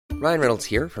Ryan Reynolds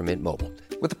here from Mint Mobile.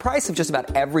 With the price of just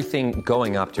about everything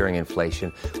going up during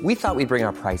inflation, we thought we'd bring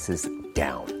our prices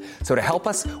down. So to help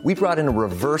us, we brought in a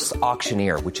reverse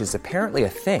auctioneer, which is apparently a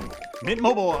thing. Mint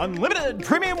Mobile Unlimited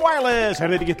Premium Wireless. How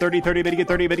to get 30, 30, bit to get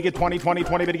 30, bit to get 20, 20,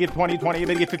 20, bit to get 20, 20,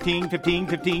 bit to get 15, 15,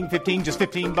 15, 15, just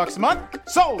 $15 a month?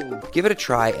 Sold! Give it a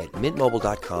try at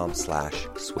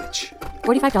mintmobile.com/switch.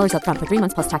 $45 up front for 3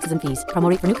 months plus taxes and fees. Promo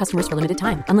rate for new customers for limited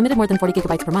time. Unlimited more than 40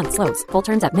 gigabytes per month. Slows full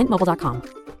terms at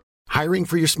mintmobile.com. Hiring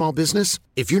for your small business?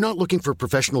 If you're not looking for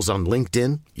professionals on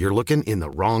LinkedIn, you're looking in the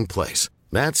wrong place.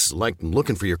 That's like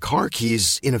looking for your car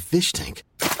keys in a fish tank.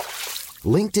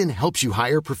 LinkedIn helps you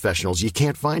hire professionals you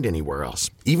can't find anywhere else,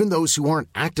 even those who aren't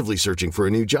actively searching for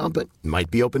a new job but might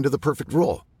be open to the perfect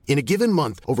role. In a given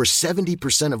month, over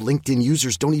 70% of LinkedIn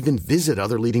users don't even visit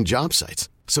other leading job sites.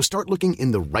 So start looking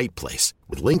in the right place.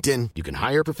 With LinkedIn, you can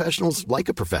hire professionals like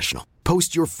a professional.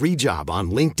 Post your free job on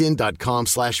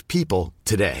linkedin.com/people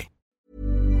today.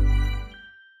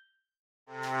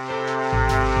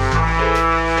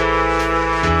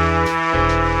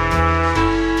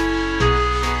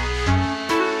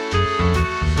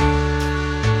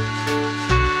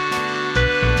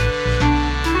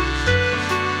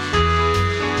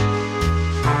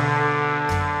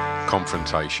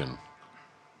 Confrontation.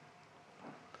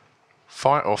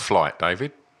 Fight or flight,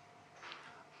 David?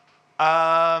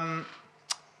 I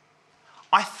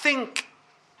think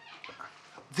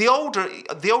the older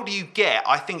you get,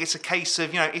 I think it's a case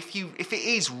of, if it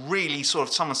is really sort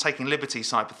of someone's taking liberties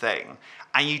type of thing,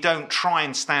 and you don't try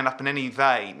and stand up in any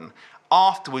vein,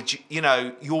 afterwards,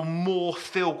 you're more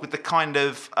filled with the kind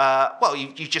of,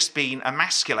 you've just been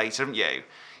emasculated, haven't you?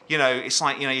 It's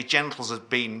like, your genitals have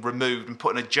been removed and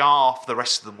put in a jar for the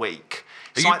rest of the week.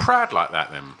 Are you proud like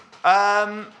that then?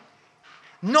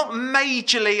 Not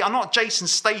majorly. I'm not Jason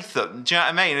Statham, do you know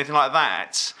what I mean? Anything like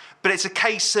that. But it's a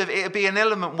case of, it'll be an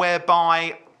element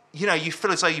whereby, you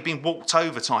feel as though you've been walked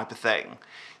over type of thing.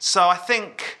 So I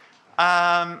think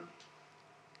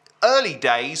early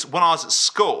days, when I was at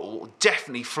school,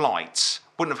 definitely flight.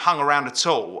 Wouldn't have hung around at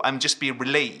all and just be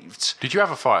relieved. Did you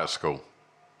have a fight at school?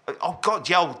 Oh God,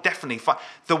 yeah, definitely.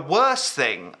 The worst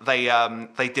thing they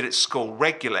did at school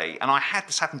regularly, and I had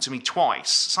this happen to me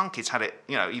twice. Some kids had it,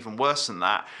 even worse than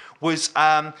that. Was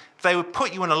they would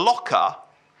put you in a locker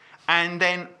and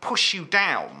then push you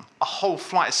down a whole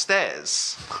flight of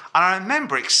stairs. And I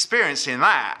remember experiencing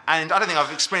that, and I don't think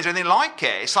I've experienced anything like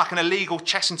it. It's like an illegal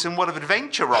Chessington World of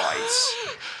Adventure ride.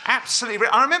 Absolutely.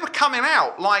 I remember coming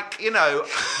out like a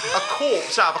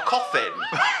corpse out of a coffin.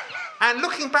 And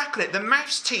looking back on it, the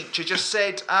maths teacher just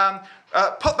said,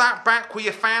 put that back where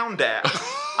you found it.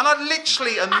 And I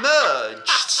literally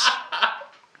emerged,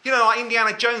 like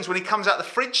Indiana Jones when he comes out the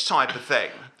fridge type of thing.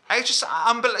 It's just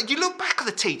unbelievable. You look back at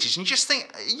the teachers and you just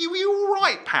think, you all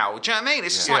right, pal? Do you know what I mean?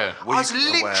 It's just like, I was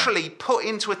literally put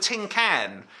into a tin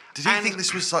can. Did you think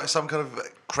this was like some kind of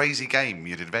crazy game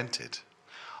you'd invented?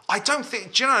 I don't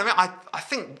think, do you know what I mean? I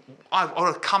think I would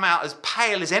have come out as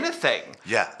pale as anything.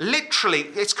 Yeah. Literally,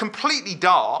 it's completely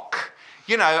dark.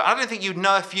 I don't think you'd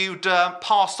know if you'd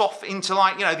passed off into,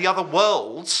 the other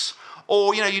worlds,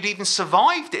 or, you'd even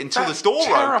survived it until the door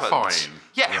terrifying. opened.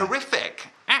 Yeah, horrific.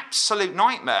 Absolute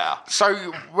nightmare.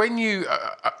 So when you,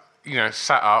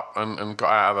 sat up and got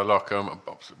out of the locker, and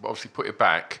obviously put it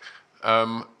back.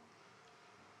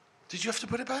 Did you have to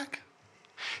put it back?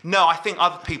 No, I think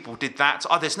other people did that.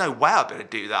 There's no way I'd be able to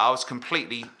do that. I was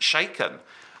completely shaken.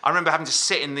 I remember having to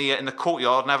sit in the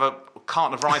courtyard and have a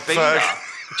carton of Ribena.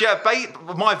 Yeah,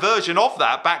 my version of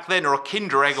that back then, or a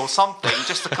Kinder Egg or something,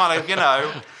 just to kind of,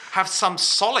 have some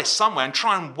solace somewhere and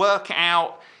try and work it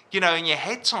out, in your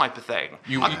head type of thing.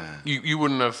 You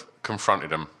wouldn't have confronted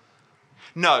them?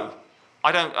 No,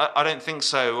 I don't think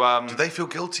so. Did they feel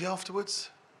guilty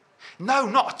afterwards? No,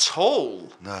 not at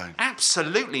all. No.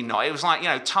 Absolutely not. It was like,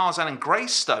 Tarzan and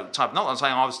Greystoke type. Not that I'm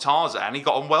saying I was Tarzan. He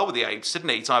got on well with the apes, didn't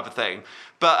he, type of thing.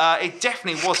 But it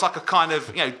definitely was like a kind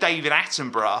of, David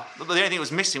Attenborough. The only thing that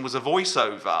was missing was a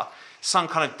voiceover. Some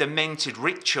kind of demented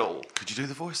ritual. Could you do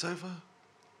the voiceover?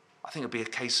 I think it'd be a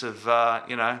case of,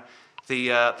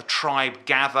 the tribe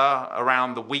gather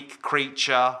around the weak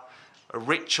creature. A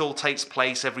ritual takes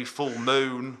place every full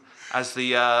moon as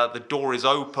the door is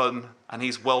open and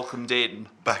he's welcomed in.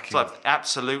 Back in. So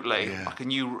absolutely. Yeah. Like a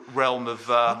new realm of...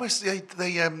 Almost, they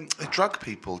drug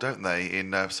people, don't they,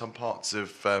 in some parts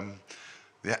of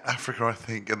Africa, I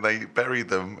think, and they bury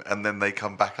them and then they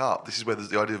come back up. This is where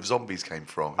the idea of zombies came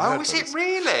from. Oh, is it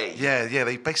really? Yeah,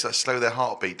 they basically slow their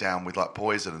heartbeat down with like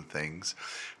poison and things,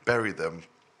 bury them,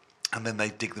 and then they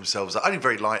dig themselves up. Only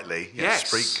very lightly,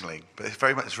 sprinkling. But it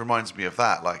very much reminds me of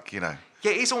that,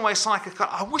 Yeah, it is almost like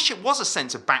I wish it was a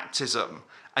sense of baptism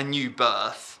a new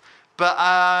birth.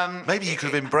 But maybe you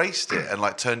could have embraced it and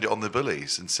like turned it on the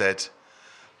bullies and said,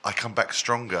 "I come back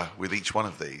stronger with each one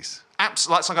of these."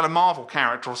 Absolutely, like some kind of Marvel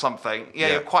character or something. Yeah,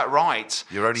 you're quite right.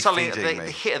 You're only suddenly feeding the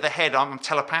me. hit of the head, I'm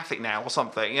telepathic now or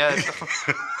something. Yeah,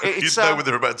 You'd know when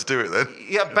they're about to do it then.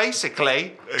 Yeah,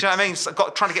 basically. Do you know what I mean? So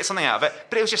trying to get something out of it.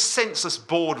 But it was just senseless,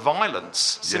 bored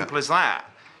violence. Simple as that.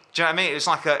 Do you know what I mean? It was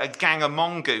like a gang of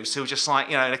mongoose who were just like,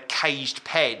 in a caged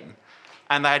pen,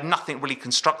 and they had nothing really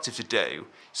constructive to do.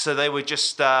 So they were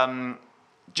just doing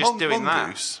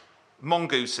mongoose? that.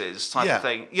 Mongooses type of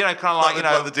thing. Kind of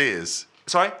like the deers.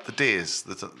 Sorry? The deers.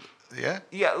 Yeah?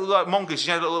 Yeah, like mongoose.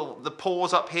 The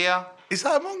paws up here. Is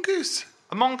that a mongoose?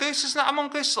 A mongoose? Isn't that a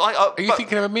mongoose? Are you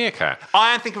thinking of a meerkat?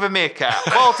 I am thinking of a meerkat.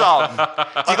 Well done.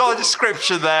 You got a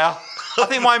description there. I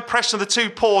think my impression of the two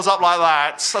paws up like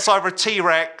that's either a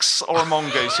T-Rex or a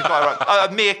mongoose. You've got it right.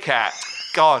 A meerkat.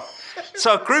 God.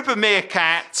 So a group of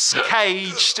meerkats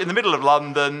caged in the middle of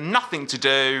London, nothing to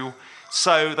do.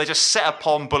 So they just set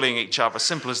upon bullying each other.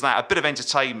 Simple as that. A bit of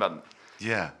entertainment.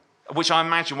 Yeah. Which I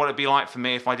imagine what it'd be like for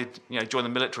me if I did, join the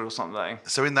military or something.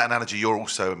 So in that analogy, you're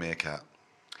also a meerkat.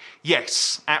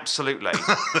 Yes, absolutely.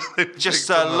 Just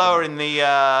lower in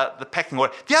the pecking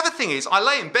order. The other thing is, I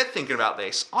lay in bed thinking about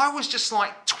this. I was just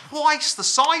like twice the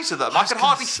size of them. I could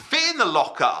hardly fit in the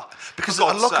locker. Because a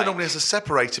locker normally has a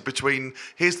separator between,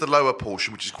 here's the lower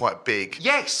portion, which is quite big.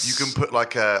 Yes. You can put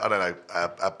like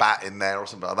a bat in there or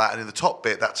something like that. And in the top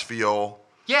bit, that's for your...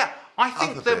 Yeah, I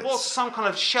think there was some kind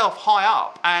of shelf high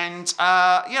up. And,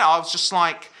 I was just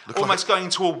like... almost going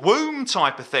into a womb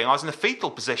type of thing. I was in a fetal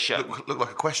position. Look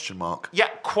like a question mark. Yeah,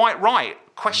 quite right.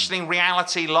 Questioning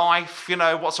reality, life,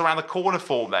 what's around the corner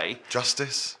for me.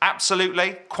 Justice.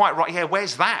 Absolutely. Quite right. Yeah,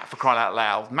 where's that, for crying out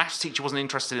loud? Maths teacher wasn't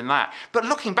interested in that. But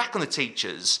looking back on the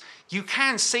teachers, you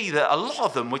can see that a lot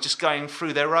of them were just going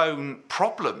through their own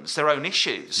problems, their own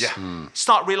issues. Yeah.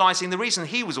 Start realising the reason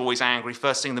he was always angry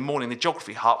first thing in the morning in the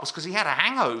geography hut was because he had a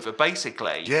hangover,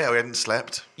 basically. Yeah, we hadn't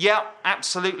slept. Yeah,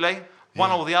 absolutely.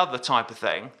 One or the other type of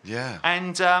thing. Yeah.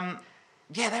 And,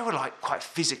 they were like quite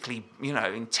physically,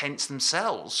 intense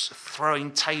themselves,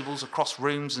 throwing tables across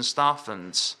rooms and stuff.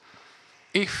 And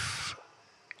if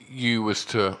you was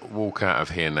to walk out of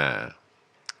here now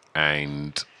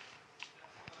and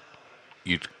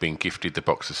you'd been gifted the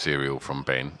box of cereal from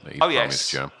Ben that he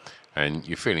promised you, and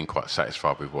you're feeling quite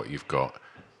satisfied with what you've got,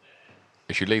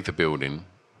 as you leave the building,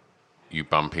 you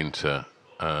bump into...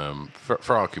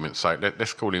 for argument's sake,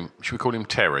 let's call him. Should we call him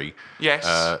Terry? Yes.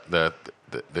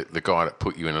 The guy that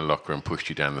put you in a locker and pushed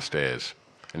you down the stairs,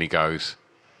 and he goes,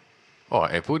 "All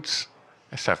right, Edwards,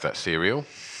 let's have that cereal."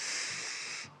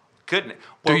 Goodness.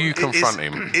 Do you confront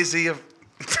him? Is he a...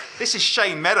 This is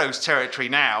Shane Meadows territory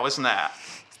now, isn't it?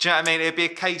 Do you know what I mean? It'd be a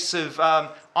case of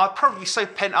I'd probably be so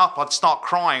pent up I'd start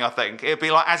crying. I think it'd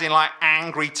be like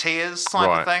angry tears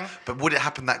type of thing. But would it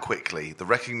happen that quickly? The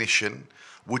recognition.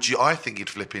 Would you? I think you'd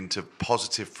flip into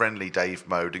positive, friendly Dave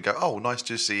mode and go, "Oh, nice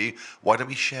to see you. Why don't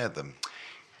we share them?"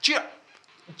 Do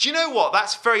you know what?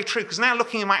 That's very true. Because now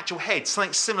looking in my actual head,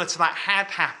 something similar to that had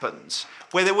happened,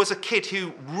 where there was a kid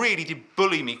who really did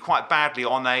bully me quite badly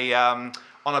on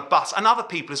a bus, and other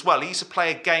people as well. He used to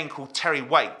play a game called Terry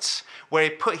Waits, where he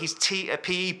put his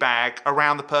PE bag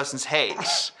around the person's head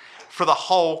for the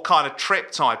whole kind of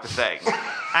trip type of thing,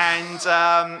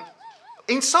 and.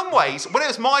 In some ways, when it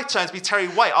was my turn to be Terry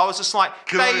Waite, I was just like,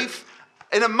 Dave,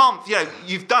 in a month,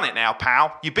 you've done it now,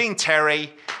 pal. You've been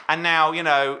Terry, and now,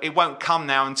 it won't come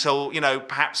now until,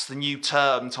 perhaps the new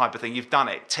term type of thing. You've done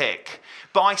it, tick.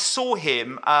 But I saw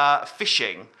him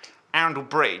fishing Arundel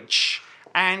Bridge,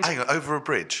 and... Hang on, over a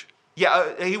bridge?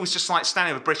 Yeah, he was just like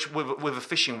standing on a bridge with a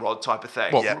fishing rod type of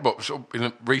thing. What sort of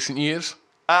in recent years?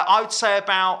 I would say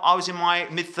I was in my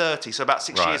mid-30s, so about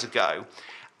 6 years ago.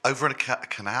 Over in a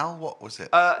canal? What was it?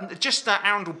 Just that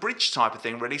Arundel Bridge type of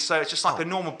thing, really. So it's just like a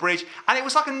normal bridge. And it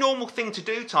was like a normal thing to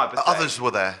do type of thing. Others were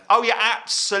there? Oh, yeah,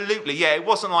 absolutely. Yeah, it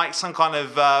wasn't like some kind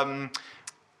of... well,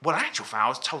 in actual fact, I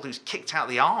was told he was kicked out of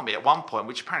the army at one point,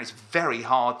 which apparently is very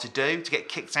hard to do, to get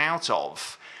kicked out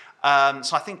of.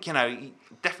 So I think, he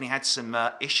definitely had some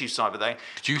issues type of thing.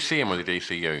 Did you see him or did he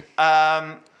see you?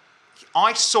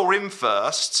 I saw him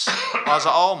first. I was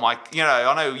like, oh, my...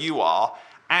 I know who you are.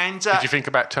 And, did you think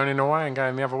about turning away and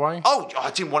going the other way? Oh,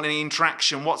 I didn't want any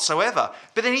interaction whatsoever.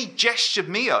 But then he gestured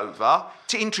me over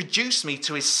to introduce me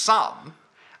to his son.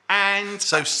 And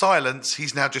so silence,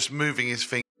 he's now just moving his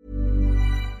finger.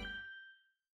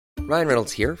 Ryan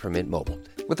Reynolds here from Mint Mobile.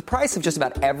 With the price of just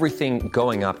about everything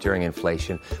going up during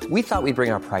inflation, we thought we'd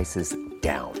bring our prices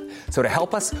down. So to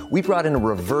help us, we brought in a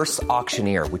reverse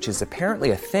auctioneer, which is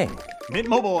apparently a thing. Mint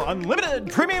Mobile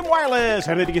Unlimited Premium Wireless.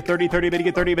 How to get 30, 30, bit to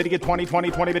get 30, bit to get 20, 20,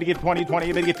 20, bit to get 20,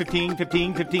 20, bit to get 15,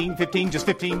 15, 15, 15, just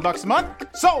 $15 a month?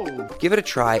 Sold! Give it a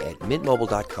try at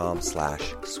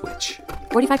mintmobile.com/switch.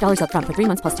 $45 up front for 3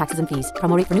 months plus taxes and fees.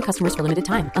 Promo rate for new customers for limited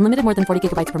time. Unlimited more than 40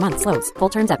 gigabytes per month. Slows full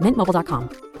terms at mintmobile.com.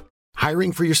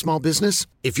 Hiring for your small business?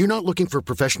 If you're not looking for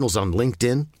professionals on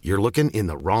LinkedIn, you're looking in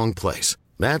the wrong place.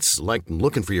 That's like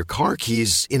looking for your car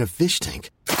keys in a fish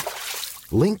tank.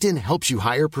 LinkedIn helps you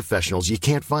hire professionals you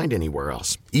can't find anywhere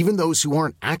else, even those who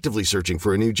aren't actively searching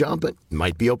for a new job but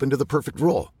might be open to the perfect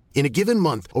role. In a given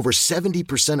month, over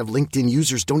 70% of LinkedIn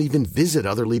users don't even visit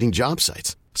other leading job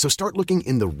sites. So start looking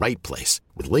in the right place.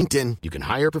 With LinkedIn, you can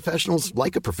hire professionals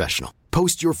like a professional.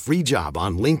 Post your free job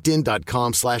on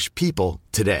linkedin.com/people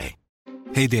today.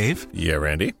 Hey, Dave. Yeah,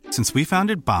 Randy. Since we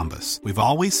founded Bombas, we've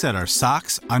always said our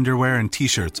socks, underwear, and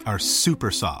T-shirts are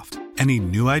super soft. Any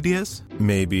new ideas?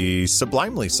 Maybe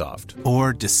sublimely soft.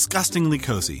 Or disgustingly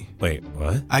cozy. Wait,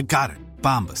 what? I got it.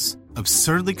 Bombas.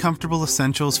 Absurdly comfortable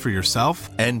essentials for yourself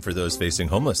and for those facing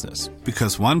homelessness.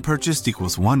 Because one purchased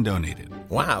equals one donated.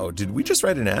 Wow, did we just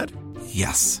write an ad?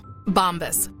 Yes.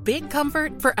 Bombas. Big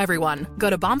comfort for everyone. Go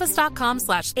to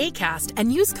bombas.com/ACAST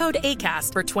and use code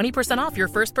ACAST for 20% off your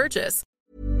first purchase.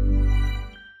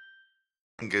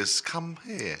 Come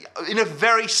here. In a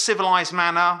very civilised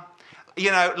manner.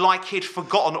 You know, like he'd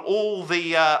forgotten all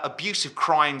the abusive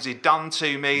crimes he'd done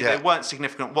to me. Yeah. They weren't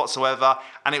significant whatsoever.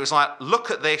 And it was like,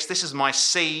 look at this. This is my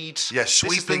seed. Yeah, this is the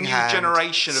sweeping new hand,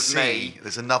 generation of see, me.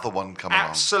 There's another one coming on.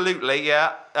 Absolutely,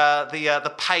 yeah.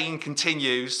 The pain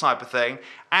continues type of thing.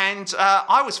 And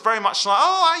I was very much like,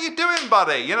 oh, how you doing,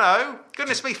 buddy? You know,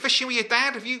 goodness me, fishing with your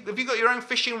dad? Have you got your own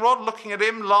fishing rod? Looking at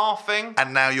him, laughing.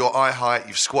 And now you're eye height,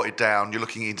 you've squatted down, you're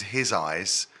looking into his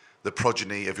eyes, the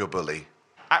progeny of your bully.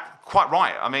 Quite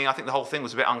right. I mean, I think the whole thing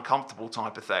was a bit uncomfortable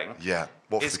type of thing. Yeah.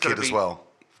 What for the kid as well?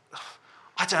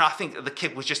 I don't know. I think the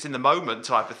kid was just in the moment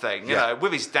type of thing. You know,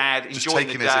 with his dad, just enjoying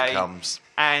the taking day. as it comes.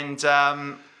 And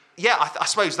I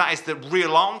suppose that is the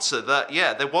real answer. That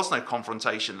there was no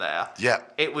confrontation there. Yeah.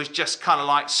 It was just kind of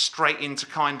like straight into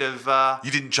kind of.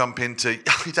 You didn't jump into.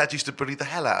 Your dad used to bully the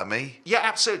hell out of me. Yeah,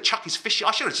 absolutely. Chuck his fishing.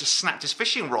 I should have just snapped his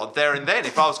fishing rod there and then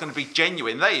if I was going to be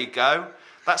genuine. There you go.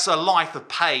 That's a life of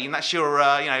pain. That's your,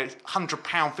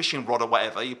 £100 fishing rod or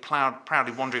whatever. You're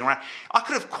proudly wandering around. I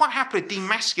could have quite happily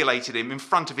demasculated him in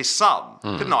front of his son,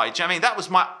 couldn't I? Do you know what I mean? That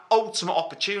was my ultimate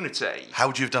opportunity. How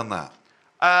would you have done that?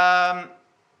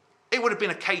 It would have been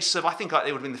a case of, I think it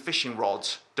would have been the fishing rod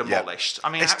demolished. Yeah.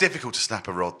 I mean, it's difficult to snap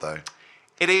a rod, though.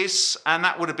 It is, and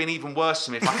that would have been even worse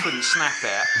for me if I couldn't snap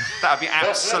it. That would be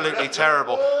absolutely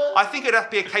terrible. I think it'd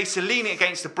have to be a case of leaning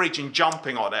against the bridge and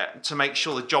jumping on it to make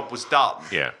sure the job was done.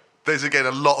 Yeah. There's, again,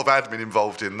 a lot of admin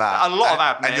involved in that. A lot of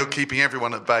admin. And you're keeping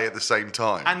everyone at bay at the same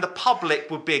time. And the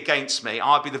public would be against me.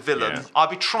 I'd be the villain. Yeah.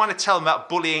 I'd be trying to tell them about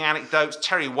bullying anecdotes,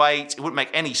 Terry Waite. It wouldn't make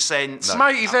any sense. No.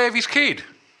 Mate, he's there with his kid.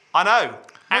 I know.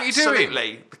 What are you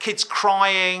Absolutely. doing? The kid's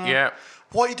crying. Yeah.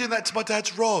 Why are you doing that to my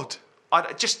dad's rod?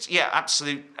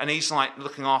 Absolute. And he's like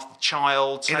looking after the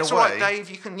child. So In a it's all right, way- Dave.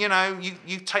 You can, you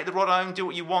take the rod home, do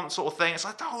what you want, sort of thing. It's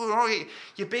like, oh, all right,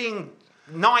 you're being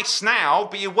nice now,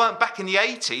 but you weren't back in the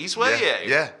 80s, were you?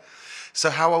 Yeah. So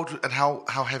how old and how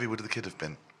heavy would the kid have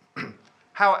been?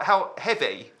 How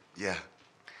heavy? Yeah.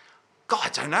 God, I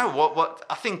don't know. What?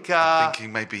 I think. I'm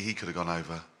thinking maybe he could have gone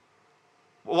over.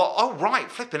 Well, oh right,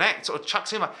 flipping heck, sort of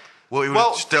chucks him. Well, he would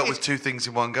have just dealt with two things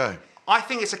in one go. I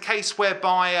think it's a case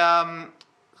whereby,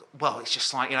 it's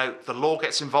just like, the law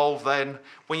gets involved then.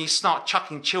 When you start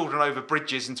chucking children over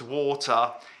bridges into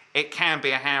water, it can be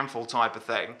a handful type of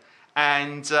thing.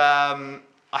 And I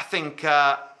think,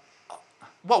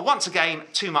 once again,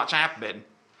 too much admin.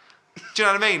 Do you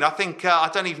know what I mean? I think, I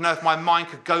don't even know if my mind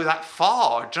could go that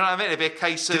far. Do you know what I mean? It'd be a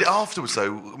case of... Did it afterwards,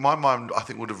 though? My mind, I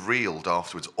think, would have reeled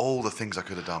afterwards all the things I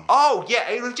could have done. Oh, yeah,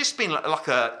 it would have just been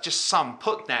like just some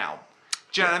put down.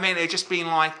 Do you know what I mean? It had just been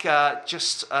like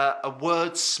just a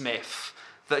wordsmith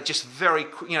that just very,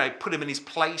 put him in his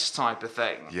place type of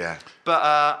thing. Yeah.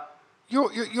 But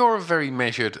You're a very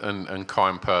measured and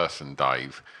kind person,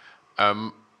 Dave.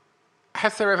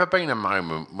 Has there ever been a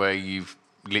moment where you've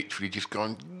literally just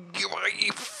gone,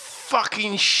 you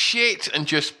fucking shit, and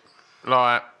just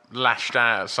like lashed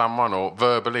out at someone, or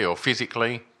verbally or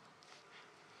physically?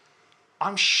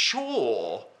 I'm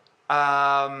sure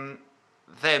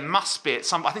there must be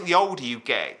some. I think the older you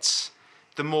get,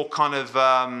 the more kind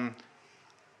of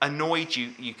annoyed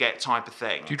you get type of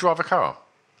thing. Do you drive a car?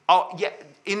 Oh, yeah.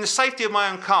 In the safety of my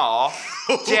own car,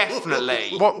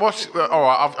 definitely. What's... All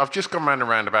right, I've just gone round and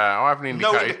roundabout. I haven't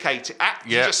indicated... No indicator.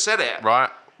 You just said it. Right.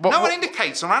 No one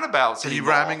indicates on roundabouts Are you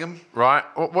anymore. ramming them? Right.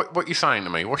 What you saying to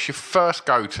me? What's your first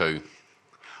go-to?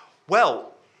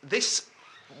 Well,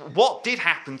 what did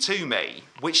happen to me,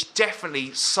 which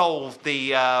definitely solved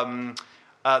the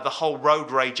whole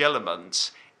road rage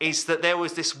element, is that there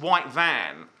was this white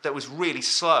van that was really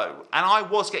slow, and I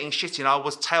was getting shitty, and I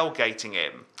was tailgating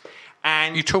him.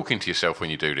 And You talking to yourself when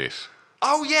you do this?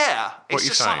 oh yeah, What it's are you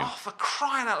just saying? like, oh, for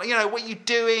crying out loud, what are you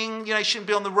doing? You shouldn't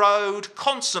be on the road.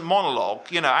 Constant monologue,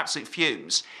 absolute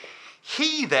fumes.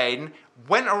 He then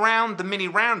went around the mini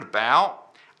roundabout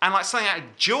and, like something out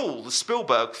of Jewel, the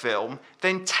Spielberg film,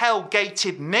 then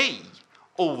tailgated me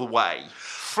all the way,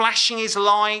 flashing his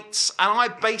lights, and I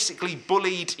basically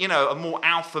bullied, a more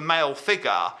alpha male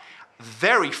figure.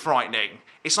 Very frightening.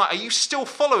 It's like, are you still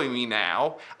following me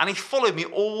now? And he followed me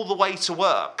all the way to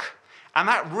work. And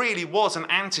that really was an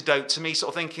antidote to me sort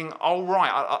of thinking, oh,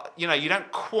 right, you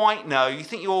don't quite know. You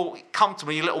think you're comfortable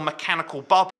in your little mechanical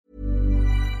bubble.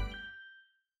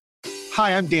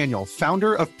 Hi, I'm Daniel,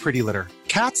 founder of Pretty Litter.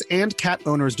 Cats and cat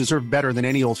owners deserve better than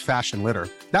any old-fashioned litter.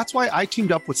 That's why I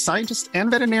teamed up with scientists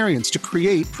and veterinarians to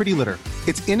create Pretty Litter.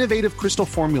 Its innovative crystal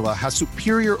formula has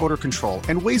superior odor control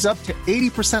and weighs up to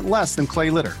 80% less than clay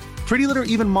litter. Pretty Litter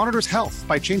even monitors health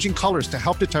by changing colors to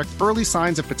help detect early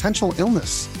signs of potential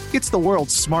illness. It's the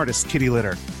world's smartest kitty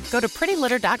litter. Go to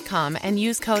prettylitter.com and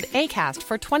use code ACAST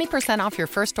for 20% off your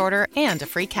first order and a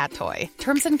free cat toy.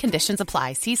 Terms and conditions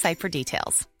apply. See site for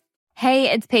details. Hey,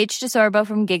 it's Paige DeSorbo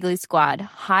from Giggly Squad.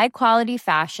 High quality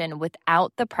fashion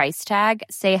without the price tag.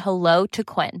 Say hello to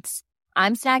Quince.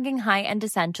 I'm snagging high-end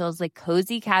essentials like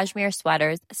cozy cashmere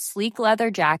sweaters, sleek leather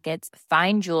jackets,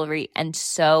 fine jewelry, and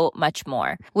so much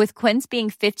more. With Quince being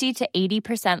 50 to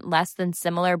 80% less than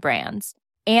similar brands.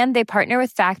 And they partner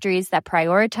with factories that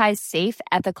prioritize safe,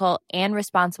 ethical, and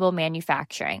responsible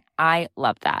manufacturing. I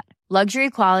love that. Luxury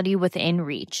quality within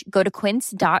reach. Go to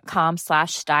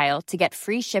quince.com/style to get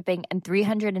free shipping and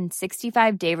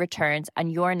 365-day returns on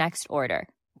your next order.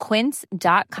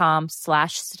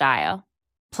 Quince.com/style.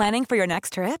 Planning for your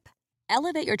next trip?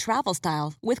 Elevate your travel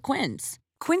style with Quince.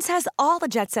 Quince has all the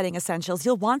jet-setting essentials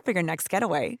you'll want for your next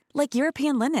getaway, like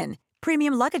European linen,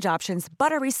 premium luggage options,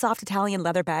 buttery soft Italian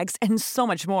leather bags, and so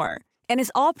much more. And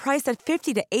is all priced at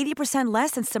 50 to 80%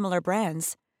 less than similar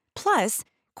brands. Plus,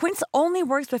 Quince only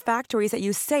works with factories that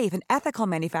use safe and ethical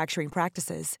manufacturing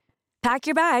practices. Pack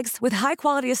your bags with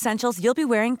high-quality essentials you'll be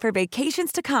wearing for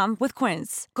vacations to come with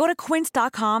Quince. Go to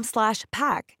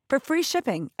quince.com/pack for free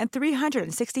shipping and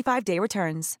 365-day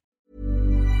returns.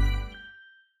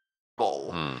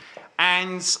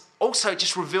 And also it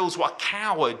just reveals what a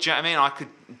coward, do you know what I mean, I could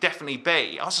definitely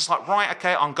be. I was just like, right,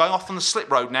 okay, I'm going off on the slip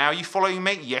road now. Are you following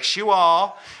me? Yes, you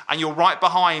are. And you're right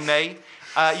behind me.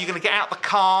 You're going to get out the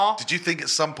car. Did you think at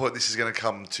some point this is going to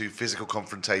come to physical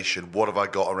confrontation? What have I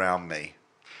got around me?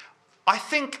 I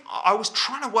think I was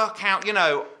trying to work out, in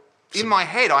my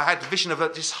head, I had the vision of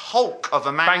this Hulk of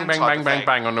a man. Bang, bang, bang, bang,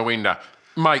 bang on the window.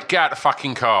 Mate, get out the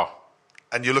fucking car.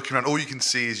 And you're looking around, all you can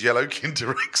see is yellow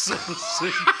Kinder Eggs.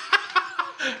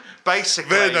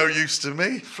 Basically. They're no use to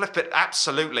me. Flip it,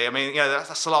 absolutely. I mean,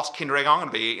 that's the last Kinder Egg I'm going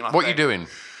to be eating. What are you doing?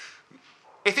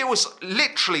 If it was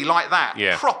literally like that,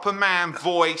 proper man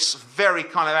voice, very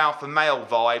kind of alpha male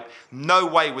vibe, no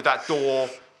way would that door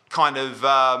kind of...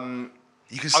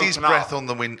 you can see his breath on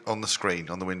the window screen.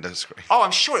 Oh,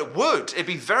 I'm sure it would. It'd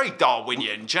be very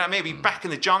Darwinian. Do you know what I mean? It'd be back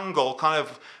in the jungle, kind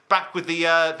of back with the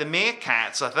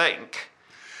meerkats, I think.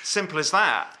 Simple as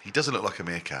that. He doesn't look like a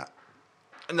meerkat.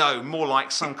 No, more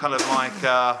like some kind of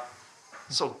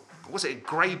sort of, was it a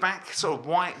greyback, sort of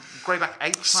white, greyback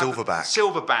ape? Silverback.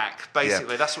 Silverback,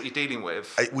 basically. Yeah. That's what you're dealing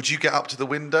with. Would you get up to the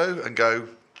window and go,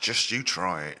 just you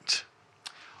try it?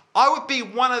 I would be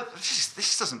one of...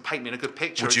 This doesn't paint me in a good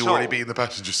picture Would you already be in the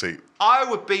passenger seat? I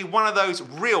would be one of those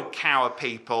real coward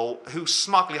people who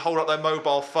smugly hold up their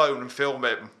mobile phone and film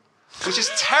him. Which is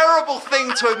a terrible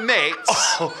thing to admit.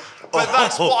 But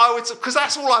that's what I would... Because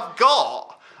that's all I've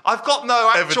got. I've got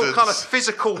no actual kind of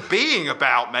physical being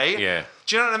about me. Yeah.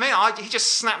 Do you know what I mean? He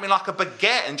just snapped me like a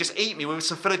baguette and just eat me with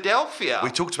some Philadelphia. We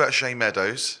talked about Shane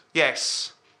Meadows.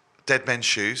 Yes. Dead Men's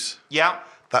Shoes. Yeah.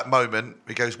 That moment,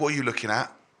 he goes, what are you looking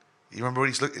at? You remember when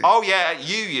he's looking? Oh, yeah,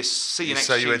 you see you next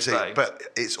Tuesday. But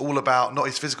it's all about not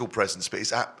his physical presence, but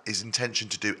his intention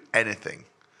to do anything.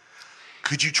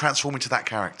 Could you transform into that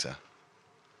character?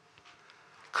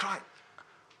 Could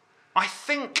I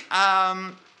think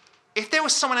if there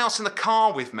was someone else in the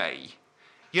car with me,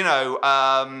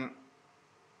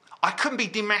 I couldn't be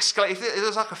demasculated. If there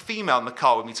was like a female in the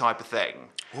car with me type of thing.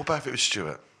 What about if it was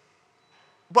Stuart?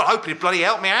 Well, I hope he'd bloody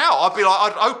help me out.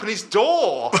 I'd open his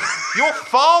door. You're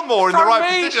far more in the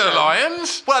right position.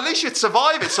 Lions. Well, at least you'd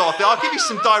survive it, sort of thing. I'll give you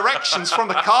some directions from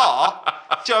the car.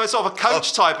 Do you know, it's sort of a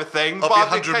coach type of thing. I'll be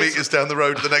 100 metres down the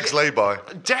road to the next lay-by.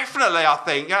 Definitely, I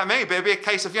think. You know what I mean? But it'd be a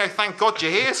case of, thank God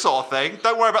you're here, sort of thing.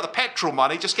 Don't worry about the petrol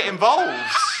money. Just get involved.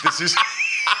 This is.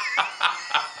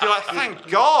 You're like, thank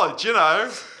God,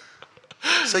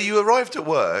 So you arrived at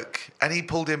work and he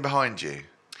pulled in behind you?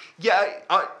 Yeah,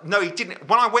 no, he didn't.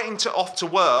 When I went off to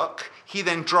work, he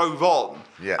then drove on.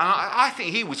 Yeah. And I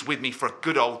think he was with me for a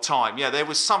good old time. Yeah, there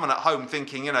was someone at home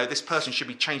thinking, this person should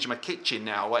be changing my kitchen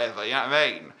now, or whatever, you know what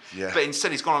I mean? Yeah. But instead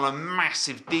he's gone on a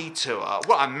massive detour.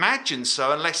 Well, I imagine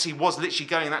so, unless he was literally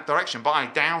going in that direction, but I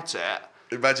doubt it.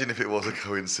 Imagine if it was a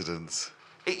coincidence.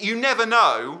 You never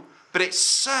know, but it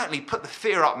certainly put the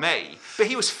fear up me. But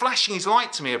he was flashing his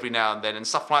light to me every now and then and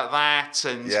stuff like that.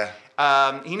 And yeah.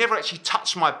 He never actually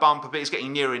touched my bumper, but he's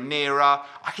getting nearer and nearer.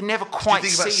 I can never quite see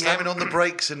him. Do you think about slamming on the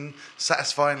brakes and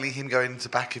satisfyingly him going into the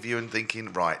back of you and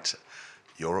thinking, right,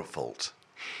 you're at fault?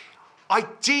 I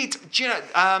did,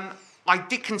 I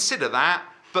did consider that,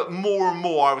 but more and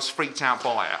more I was freaked out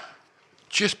by it.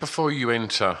 Just before you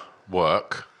enter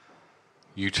work,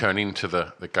 you turn into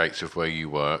the gates of where you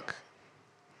work,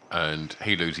 and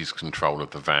he loses control of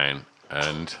the van,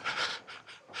 and...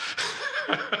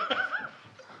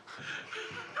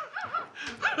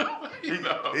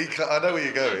 I know where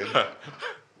you're going.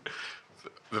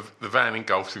 The van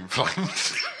engulfs in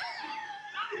flames.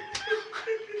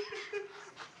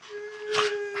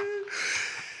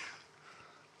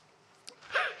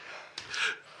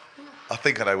 I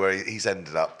think I know where he's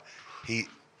ended up.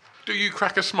 Do you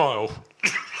crack a smile?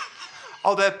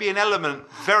 Oh, there'd be an element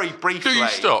very briefly. Do you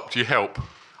stop? Do you help?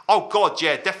 Oh God,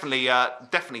 yeah,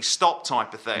 definitely stop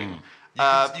type of thing.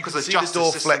 You can see the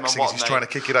door flexing as he's trying to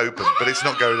kick it open, but it's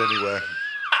not going anywhere.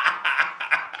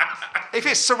 If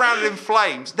it's surrounded in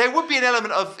flames, there would be an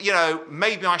element of,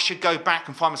 maybe I should go back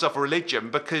and find myself a religion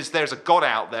because there's a God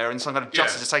out there and some kind of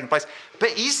justice is taking place.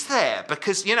 But is there?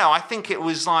 Because, I think it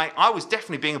was like, I was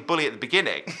definitely being a bully at the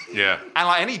beginning. Yeah. And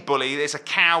like any bully, there's a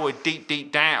coward deep,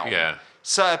 deep down. Yeah.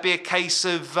 So it'd be a case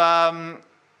of,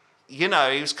 he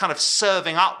was kind of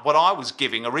serving up what I was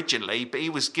giving originally, but he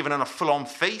was giving on a full-on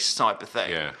feast type of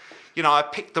thing. Yeah. I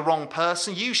picked the wrong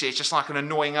person. Usually it's just like an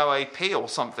annoying OAP or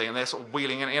something, and they're sort of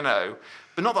wheeling it,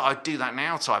 But not that I'd do that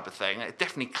now type of thing. It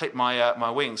definitely clipped my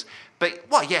my wings. But,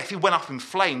 if he went up in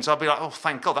flames, I'd be like, oh,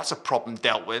 thank God, that's a problem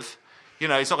dealt with. He's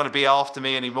not going to be after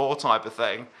me anymore type of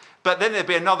thing. But then there'd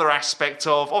be another aspect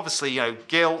of, obviously,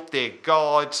 guilt, dear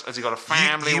God, has he got a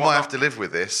family? You might have to live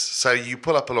with this. So you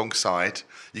pull up alongside,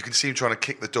 you can see him trying to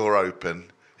kick the door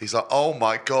open. He's like, oh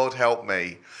my God, help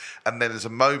me. And then there's a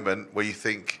moment where you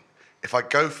think, if I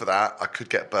go for that, I could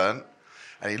get burnt.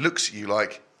 And he looks at you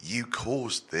like, you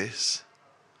caused this.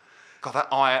 God, that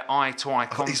eye-to-eye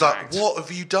contact. He's like, what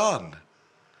have you done?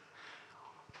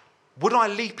 Would I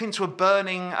leap into a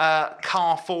burning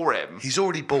car for him? He's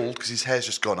already bald because his hair's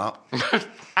just gone up.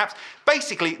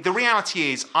 Basically, the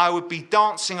reality is I would be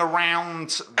dancing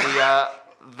around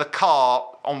the car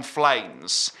on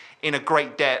flames in a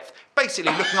great depth,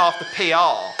 basically looking after PR. Do you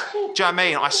know what I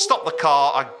mean? I stopped the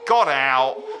car, I got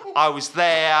out, I was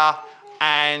there,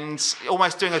 and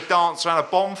almost doing a dance around a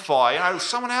bonfire.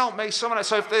 Someone help me, someone help.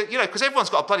 So, if because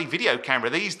everyone's got a bloody video camera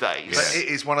these days. But it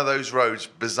is one of those roads,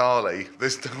 bizarrely,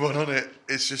 there's no one on it,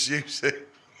 it's just you.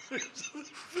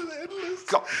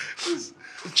 God.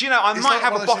 Do you know, I might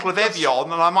have a bottle of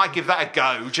Evian and I might give that a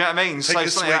go. Do you know what I mean? Take a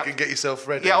swig and get yourself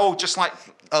ready. Yeah, or just like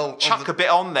chuck a bit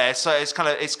on there, so it's kind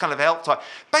of help type.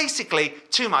 Basically,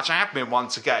 too much admin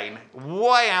once again,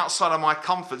 way outside of my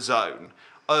comfort zone.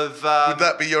 Would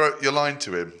that be your line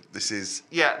to him? This is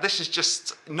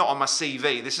just not on my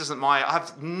CV. This isn't I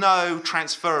have no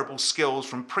transferable skills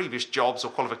from previous jobs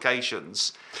or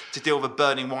qualifications to deal with a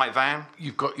burning white van.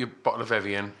 You've got your bottle of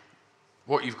Evian.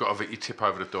 What you've got of it, you tip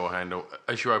over the door handle.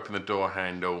 As you open the door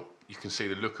handle, you can see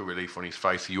the look of relief on his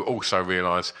face. You also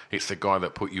realise it's the guy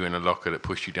that put you in a locker that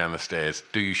pushed you down the stairs.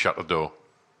 Do you shut the door?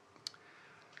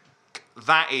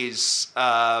 That is,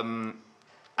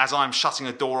 as I'm shutting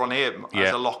a door on him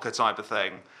as a locker type of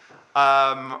thing.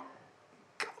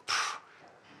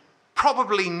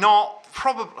 Probably not.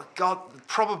 Probably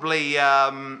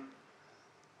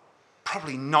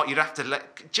not. You'd have to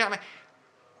let... Do you know what I mean?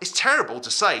 It's terrible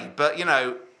to say, but,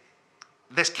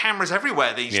 there's cameras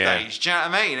everywhere these days. Do you know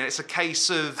what I mean? And it's a case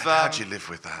of... how do you live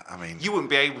with that? I mean... You wouldn't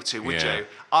be able to, would you?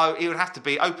 It would have to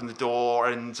be open the door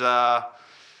and...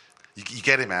 You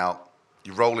get him out,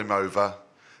 you roll him over,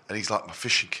 and he's like, my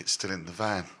fishing kit's still in the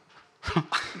van.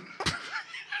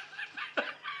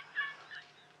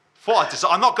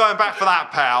 I'm not going back for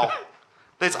that, pal.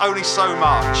 There's only so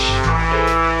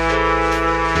much.